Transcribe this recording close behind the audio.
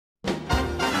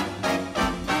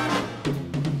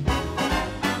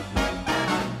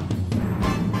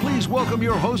welcome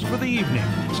your host for the evening,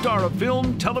 star of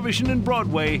film, television, and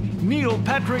Broadway, Neil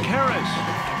Patrick Harris.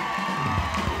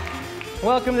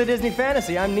 Welcome to Disney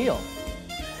Fantasy. I'm Neil.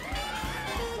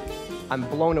 I'm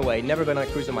blown away. Never been on a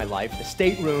cruise in my life. The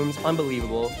stateroom's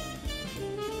unbelievable.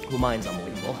 Well, mine's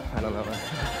unbelievable. I don't know.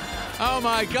 Oh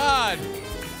my God!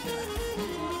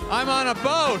 I'm on a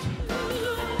boat!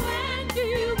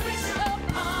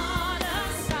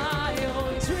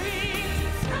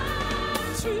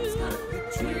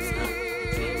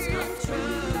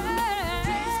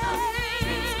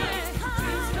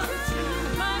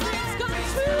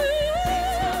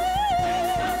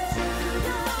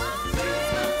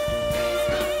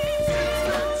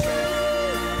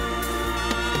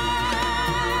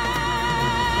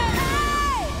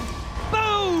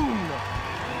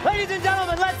 Ladies and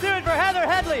gentlemen, let's hear it for Heather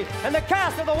Headley and the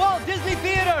cast of the Walt Disney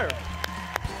Theater.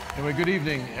 Anyway, good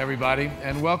evening, everybody,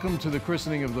 and welcome to the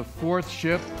christening of the fourth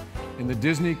ship in the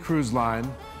Disney Cruise Line,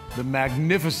 the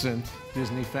magnificent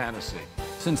Disney Fantasy.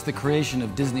 Since the creation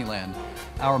of Disneyland,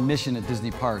 our mission at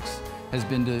Disney Parks has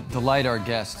been to delight our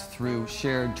guests through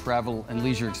shared travel and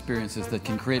leisure experiences that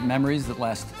can create memories that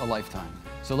last a lifetime.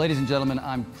 So, ladies and gentlemen,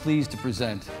 I'm pleased to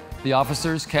present the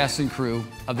officers, cast, and crew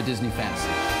of the Disney Fantasy.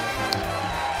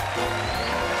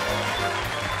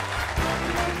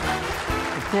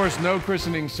 Of course, no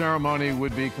christening ceremony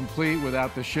would be complete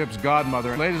without the ship's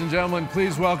godmother. Ladies and gentlemen,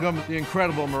 please welcome the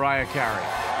incredible Mariah Carey.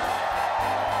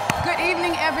 Good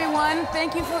evening, everyone.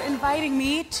 Thank you for inviting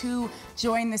me to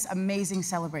join this amazing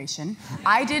celebration.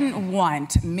 I didn't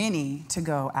want Minnie to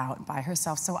go out by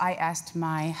herself, so I asked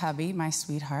my hubby, my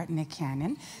sweetheart, Nick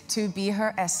Cannon, to be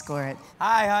her escort.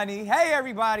 Hi, honey. Hey,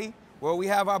 everybody. Well, we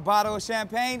have our bottle of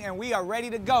champagne, and we are ready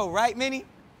to go, right, Minnie?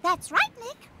 That's right,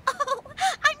 Nick. Oh,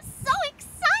 I'm so excited.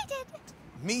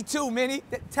 Me too, Minnie.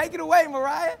 Take it away,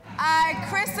 Mariah. I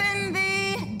christen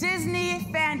the Disney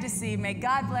Fantasy. May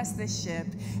God bless this ship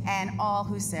and all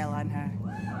who sail on her.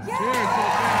 Yay! Cheers to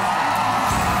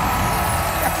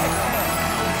the family.